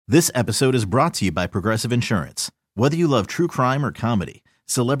This episode is brought to you by Progressive Insurance. Whether you love true crime or comedy,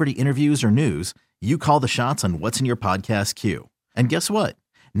 celebrity interviews or news, you call the shots on what's in your podcast queue. And guess what?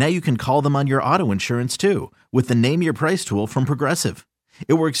 Now you can call them on your auto insurance too with the Name Your Price tool from Progressive.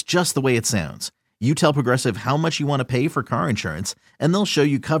 It works just the way it sounds. You tell Progressive how much you want to pay for car insurance, and they'll show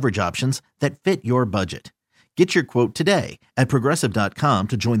you coverage options that fit your budget. Get your quote today at Progressive.com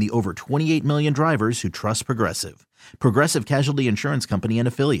to join the over 28 million drivers who trust Progressive. Progressive Casualty Insurance Company and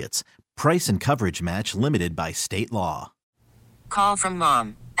Affiliates. Price and coverage match limited by state law. Call from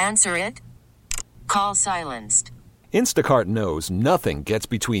mom. Answer it. Call silenced. Instacart knows nothing gets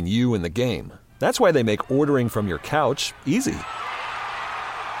between you and the game. That's why they make ordering from your couch easy.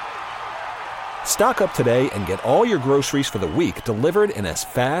 Stock up today and get all your groceries for the week delivered in as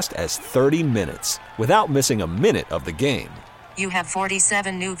fast as 30 minutes without missing a minute of the game. You have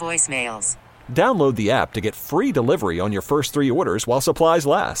 47 new voicemails. Download the app to get free delivery on your first 3 orders while supplies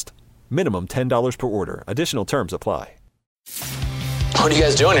last. Minimum $10 per order. Additional terms apply. What are you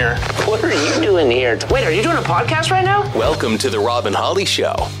guys doing here? What are you doing here? Wait, are you doing a podcast right now? Welcome to the Rob and Holly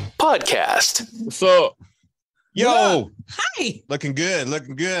Show podcast. What's up? Yo. Hi. Looking good.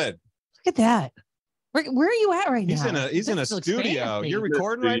 Looking good. Look at that. Where are you at right now? He's in a studio. fancy. You're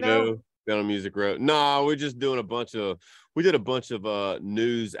recording right now? Got a music road. No, we're just doing we did a bunch of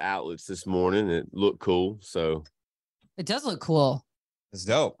news outlets this morning. It looked cool. So It does look cool. It's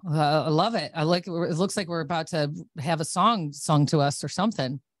dope. I love it. I like it. It looks like we're about to have a song sung to us or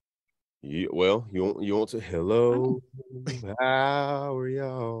something. you want to hello, how are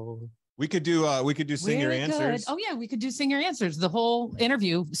y'all? We could do Sing Your Really good. Answers. Oh yeah, we could do Sing Your Answers. The whole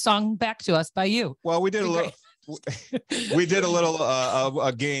interview sung back to us by you. Well, we did a Be little we did a little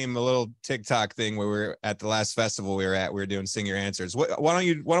a game, a little TikTok thing where we were at the last festival we were at. We were doing Sing Your Answers. Why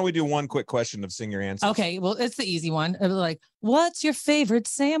don't we do one quick question of Sing Your Answers? Okay, well, it's the easy one. It was like, what's your favorite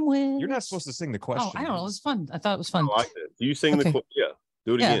sandwich? You're not supposed to sing the question. Oh, I don't know. It was fun. I thought it was fun. I like it. Do you sing Okay. yeah.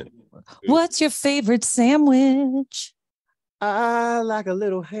 Do it again. What's your favorite sandwich? I like a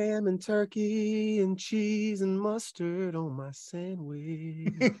little ham and turkey and cheese and mustard on my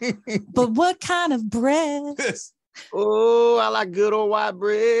sandwich. But what kind of bread? Oh, I like good old white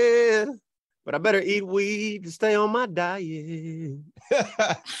bread, but I better eat weed to stay on my diet.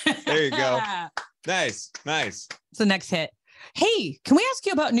 There you go. Nice. It's the next hit. Hey, can we ask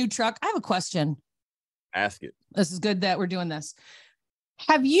you about new truck? I have a question. Ask it. This is good that we're doing this.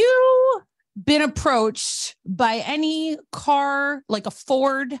 Have you been approached by any car, like a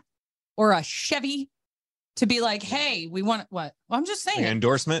Ford or a Chevy, to be like, hey, we want what? Well, I'm just saying. An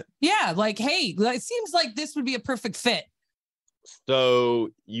endorsement? Yeah, like, hey, it seems like this would be a perfect fit. So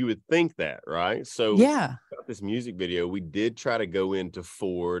you would think that, right? So Yeah. about this music video, we did try to go into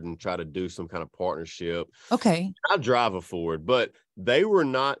Ford and try to do some kind of partnership. Okay. I drive a Ford, but they were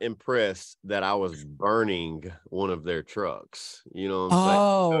not impressed that I was burning one of their trucks. You know what I'm saying?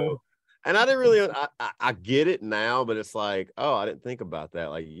 Oh. And I didn't really, I get it now, but it's like, oh, I didn't think about that.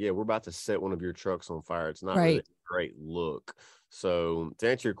 Like, yeah, we're about to set one of your trucks on fire. It's not really a great look. So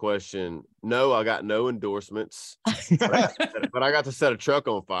to answer your question, no, I got no endorsements, but I got to set a truck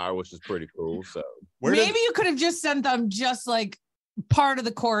on fire, which is pretty cool. So Maybe you could have just sent them just like part of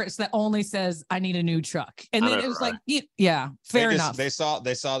the chorus that only says, I need a new truck. And then it was like, yeah, fair enough. They saw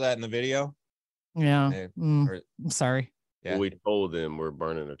that in the video. Yeah. I'm sorry. Yeah. we told them we're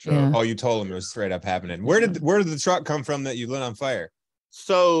burning a truck. Yeah. Oh, you told them it was straight up happening. Where did the truck come from that you lit on fire?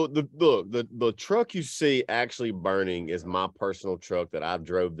 So the truck you see actually burning is my personal truck that I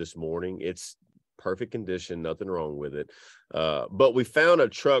drove this morning. It's perfect condition, nothing wrong with it. But we found a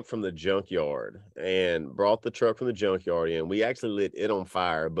truck from the junkyard and brought the truck from the junkyard in. We actually lit it on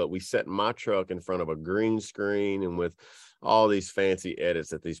fire, but we set my truck in front of a green screen, and with all these fancy edits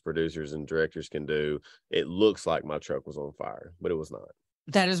that these producers and directors can do, it looks like my truck was on fire, but it was not.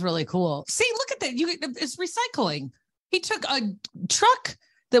 That is really cool. See, look at that. It's recycling. He took a truck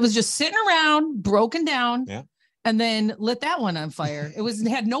that was just sitting around, broken down, and then lit that one on fire. It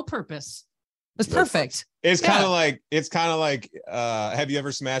had no purpose. It was perfect. It's kind of like have you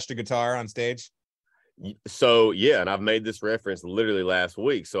ever smashed a guitar on stage? So yeah, and I've made this reference literally last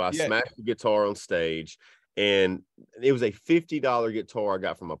week. So I smashed the guitar on stage, and it was a $50 guitar I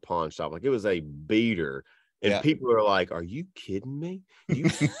got from a pawn shop. Like, it was a beater. And people are like, are you kidding me? You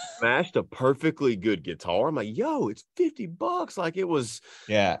smashed a perfectly good guitar? I'm like, yo, it's $50. Like, it was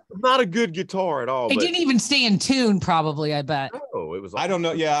not a good guitar at all. It didn't even stay in tune, probably, I bet. No, it was. I don't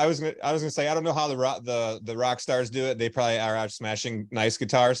know. Yeah, I was gonna say, I don't know how the rock stars do it. They probably are out smashing nice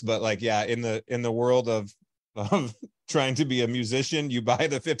guitars, but like, in the world of trying to be a musician, you buy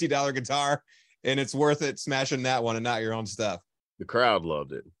the $50 guitar and it's worth it smashing that one and not your own stuff. The crowd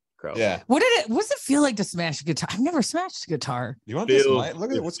loved it. Yeah. What does it feel like to smash a guitar? I've never smashed a guitar. You want this mic?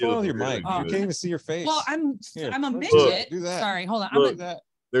 Look at what's going on with your mic. Really you can't even see your face. Well, I'm a midget. Look, do that. Sorry, hold on. Look,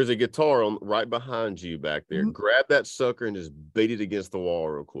 there's a guitar right behind you back there. Mm-hmm. Grab that sucker and just beat it against the wall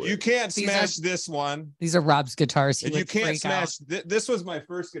real quick. You can't smash this one. These are Rob's guitars. And you can't smash. This was my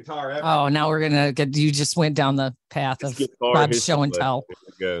first guitar ever. Oh, now we're gonna get. You just went down the path of Rob's show and tell.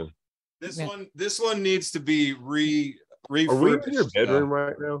 Go. This one needs to be refurbished. Are we in your bedroom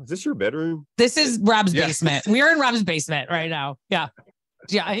right now? Is this your bedroom? This is Rob's basement. We are in Rob's basement right now. Yeah.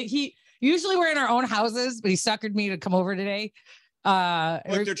 He usually we're in our own houses, but he suckered me to come over today.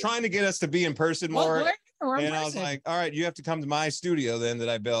 Look, they're trying to get us to be in person more. We're in and person. I was like, all right, you have to come to my studio then that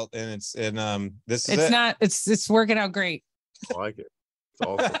I built. And it's working out great. I like it. It's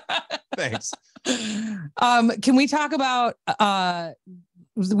awesome. Thanks. Can we talk about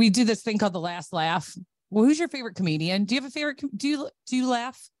we do this thing called the last laugh? Well, who's your favorite comedian? Do you have a favorite? Do you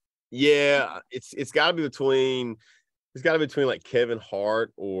laugh? Yeah, it's got to be between like Kevin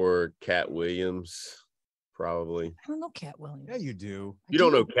Hart or Cat Williams, probably. I don't know Cat Williams. Yeah, you do. You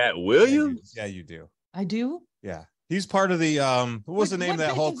don't know Cat Williams? Yeah, you do. I do. Yeah, he's part of the what was the name of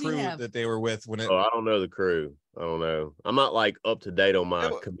that whole crew that they were with when it? Oh, I don't know the crew. I don't know. I'm not like up to date on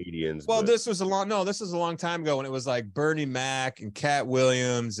my comedians. Well, this was a long time ago when it was like Bernie Mac and Cat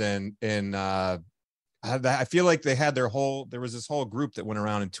Williams and I feel like they had there was this whole group that went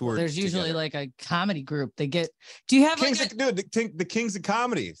around and toured. There's usually like a comedy group. Do you have the Kings of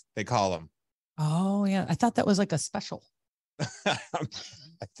Comedy, they call them. Oh yeah. I thought that was like a special.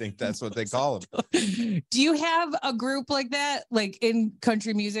 I think that's what they call them. Do you have a group like that, like in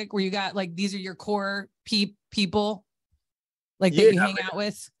country music, where you got like these are your core people, like that you hang out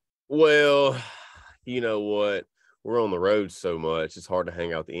with? Well, you know what? We're on the road so much; it's hard to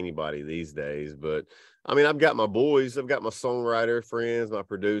hang out with anybody these days. But I mean, I've got my boys, I've got my songwriter friends, my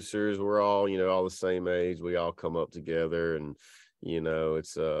producers. We're all, all the same age. We all come up together, and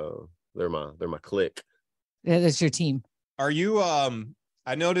it's they're my clique. Yeah, that's your team. Are you?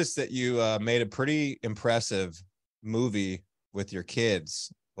 I noticed that you made a pretty impressive movie with your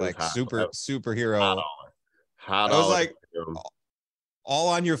kids, like superhero. I was like, all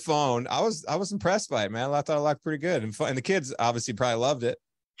on your phone. I was impressed by it, man. I thought it looked pretty good, and the kids obviously probably loved it.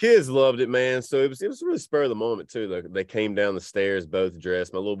 Kids loved it, man. So it was really spur of the moment too. They came down the stairs both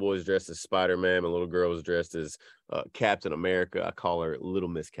dressed. My little boy's dressed as Spider-Man. My little girl was dressed as Captain America. I call her Little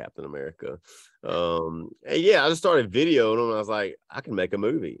Miss Captain America. And yeah, I just started videoing them. I was like, I can make a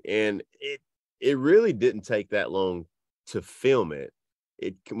movie, and it really didn't take that long to film it.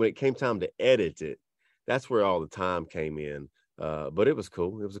 When it came time to edit it, that's where all the time came in. But it was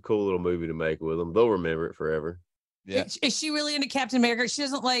cool. It was a cool little movie to make with them. They'll remember it forever. Yeah. Is she really into Captain America? She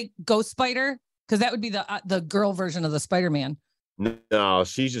doesn't like Ghost Spider, because that would be the girl version of the Spider-Man. No,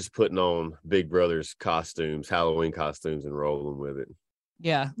 she's just putting on Big Brother's costumes, Halloween costumes, and rolling with it.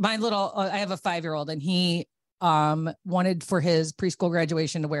 Yeah, I have a 5-year-old, and he wanted for his preschool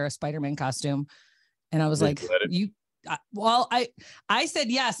graduation to wear a Spider-Man costume, and I was like, I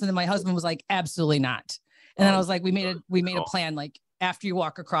said yes, and then my husband was like, absolutely not. And then I was like, we made a plan, like, after you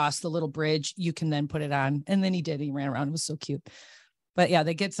walk across the little bridge, you can then put it on. And then he did. He ran around. It was so cute. But yeah,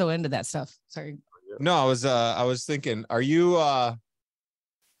 they get so into that stuff. Sorry. No, I was thinking, are you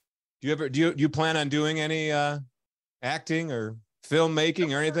do you plan on doing any acting or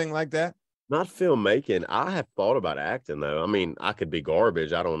filmmaking or anything like that? Not filmmaking. I have thought about acting though. I mean, I could be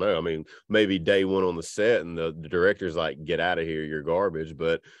garbage. I don't know. I mean, maybe day one on the set and the director's like, get out of here, you're garbage.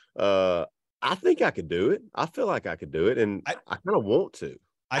 But I think I could do it. I feel like I could do it, and I kind of want to.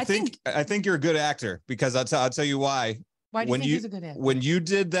 I think you're a good actor, because I'll tell you why. Why do you think he's a good actor? When you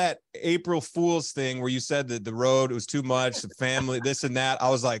did that April Fool's thing where you said that the road was too much, the family, this and that, I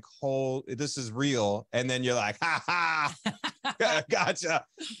was like, this is real. And then you're like, ha ha, gotcha,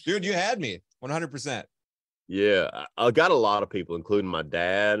 dude. You had me 100%. Yeah, I got a lot of people, including my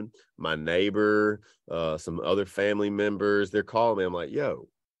dad, my neighbor, some other family members. They're calling me. I'm like, yo,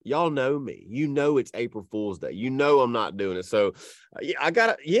 y'all know me. It's April Fool's Day. I'm not doing it. So dude, I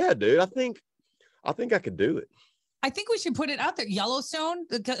think I could do it. I think we should put it out there. Yellowstone,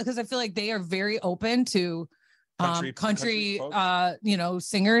 because I feel like they are very open to country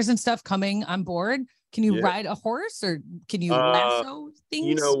singers and stuff coming on board. Can you ride a horse, or can you lasso things?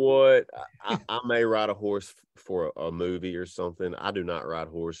 You know what? I may ride a horse for a movie or something. I do not ride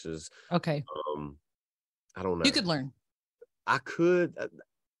horses. Okay. I don't know. You could learn. I could.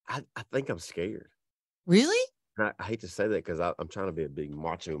 I think I'm scared. Really? I hate to say that because I'm trying to be a big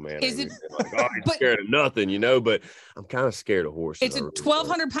macho man. Is it like, oh, I'm scared of nothing, but I'm kind of scared of horses. It's a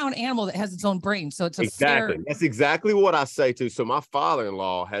 1,200-pound animal that has its own brain. So it's exactly. That's exactly what I say too. So my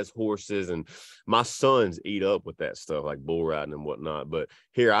father-in-law has horses and my sons eat up with that stuff like bull riding and whatnot. But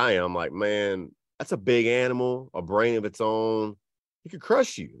here I am like, man, that's a big animal, a brain of its own. It could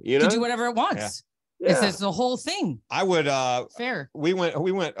crush you, Could do whatever it wants. Yeah. It's the whole thing. I would fair. We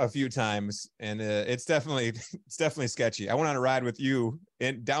went a few times and it's definitely sketchy. I went on a ride with you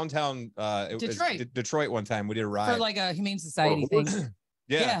in downtown Detroit one time. We did a ride for like a Humane Society thing.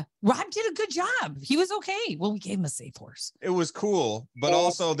 Yeah. Rob did a good job. He was okay. Well, we gave him a safe horse. It was cool, but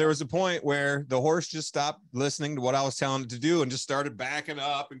also there was a point where the horse just stopped listening to what I was telling it to do and just started backing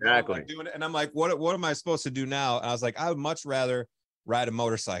up and going, like, doing it. And I'm like, what am I supposed to do now? And I was like, I would much rather ride a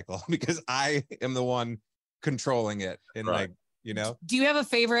motorcycle because I am the one controlling it. And do you have a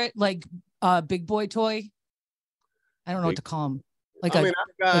favorite like big boy toy? I don't know what to call them. Like I've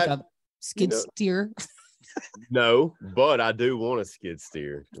got a skid steer. No, but I do want a skid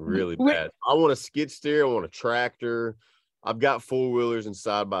steer really bad. I want a skid steer. I want a tractor. I've got 4-wheelers and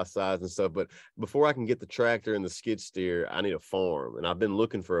side-by-sides and stuff, but before I can get the tractor and the skid steer, I need a farm. And I've been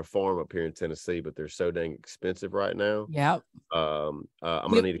looking for a farm up here in Tennessee, but they're so dang expensive right now. Yeah. I'm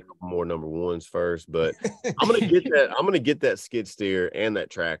gonna need a couple more number ones first, but I'm gonna get that. I'm gonna get that skid steer and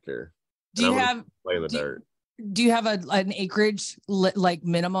that tractor. Do you have play in the dirt? Do you have an acreage like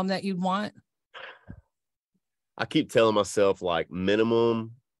minimum that you'd want? I keep telling myself like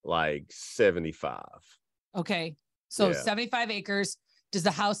minimum like 75. Okay. So 75 acres. Does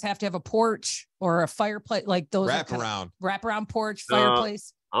the house have to have a porch or a fireplace? Like those wraparound porch,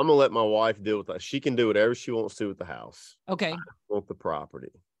 fireplace? I'm gonna let my wife deal with that. She can do whatever she wants to with the house. Okay. I want the property.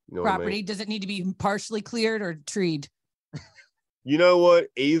 You know property. What I mean? Does it need to be partially cleared or treed? You know what?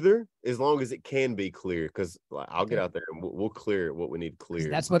 Either, as long as it can be clear, because I'll get out there and we'll clear what we need clear.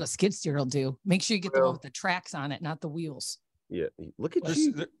 That's what a skid steer will do. Make sure you get the one with the tracks on it, not the wheels. Yeah. Look at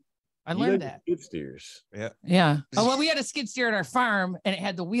you. I learned that. Skid steers. Yeah. Oh, well, we had a skid steer at our farm and it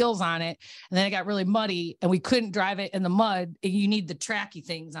had the wheels on it. And then it got really muddy and we couldn't drive it in the mud. You need the tracky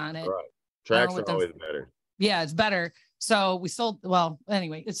things on it. Right. Tracks are always better. Yeah, it's better. So we sold. Well,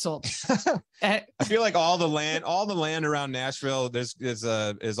 anyway, it's sold. I feel like all the land around Nashville,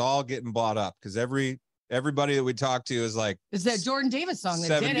 is all getting bought up because everybody that we talk to is like, it's that Jordan Davis song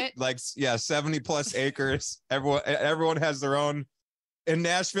that did it. Like, 70 plus acres. Everyone has their own. In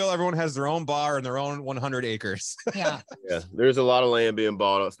Nashville, everyone has their own bar and their own 100 acres. Yeah. Yeah. There's a lot of land being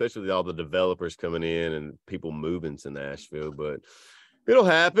bought up, especially with all the developers coming in and people moving to Nashville. But it'll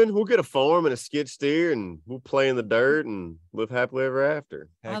happen. We'll get a farm and a skid steer and we'll play in the dirt and live happily ever after.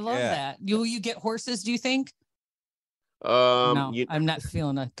 I love that. Will you get horses, do you think? No, I'm not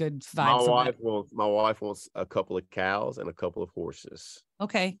feeling a good vibe. My wife wants a couple of cows and a couple of horses.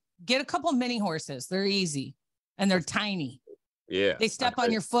 Okay. Get a couple of mini horses. They're easy and they're tiny. Yeah. They step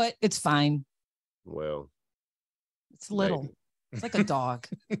on your foot. It's fine. Well, it's little. Maybe. It's like a dog.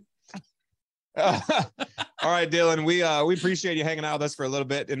 All right, Dylan, we appreciate you hanging out with us for a little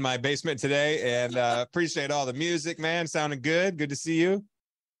bit in my basement today and appreciate all the music, man. Sounding good. Good to see you.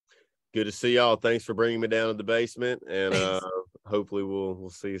 Good to see y'all. Thanks for bringing me down to the basement and hopefully we'll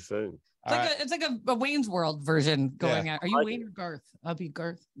see you soon. It's like a Wayne's World version going on. Are you Wayne or Garth? I'll be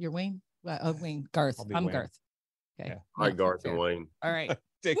Garth. You're Wayne? Wayne. Garth. I'm Wayne. Garth. Okay. Yeah. Hi, Garth and Wayne. All right.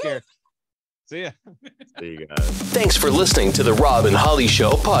 Take care. See ya. See you guys. Thanks for listening to the Rob and Holly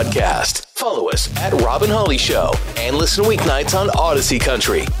Show podcast. Follow us at Rob and Holly Show and listen weeknights on Odyssey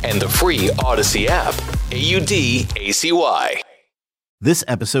Country and the free Odyssey app. AUDACY. This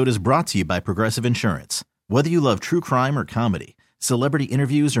episode is brought to you by Progressive Insurance. Whether you love true crime or comedy, celebrity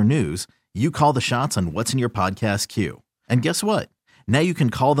interviews or news, you call the shots on what's in your podcast queue. And guess what? Now you can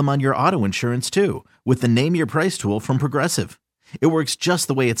call them on your auto insurance too with the Name Your Price tool from Progressive. It works just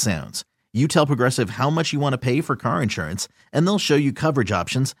the way it sounds. You tell Progressive how much you want to pay for car insurance, and they'll show you coverage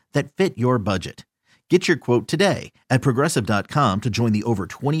options that fit your budget. Get your quote today at Progressive.com to join the over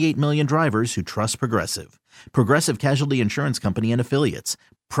 28 million drivers who trust Progressive. Progressive Casualty Insurance Company and Affiliates.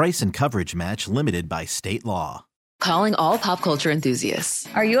 Price and coverage match limited by state law. Calling all pop culture enthusiasts.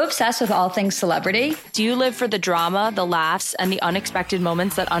 Are you obsessed with all things celebrity? Do you live for the drama, the laughs, and the unexpected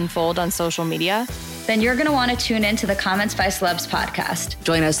moments that unfold on social media? Then you're going to want to tune into the Comments by Celebs podcast.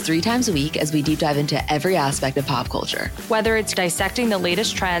 Join us 3 times a week as we deep dive into every aspect of pop culture. Whether it's dissecting the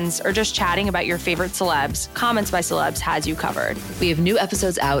latest trends or just chatting about your favorite celebs, Comments by Celebs has you covered. We have new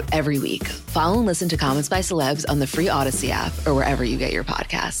episodes out every week. Follow and listen to Comments by Celebs on the free Odyssey app or wherever you get your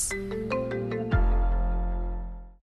podcasts.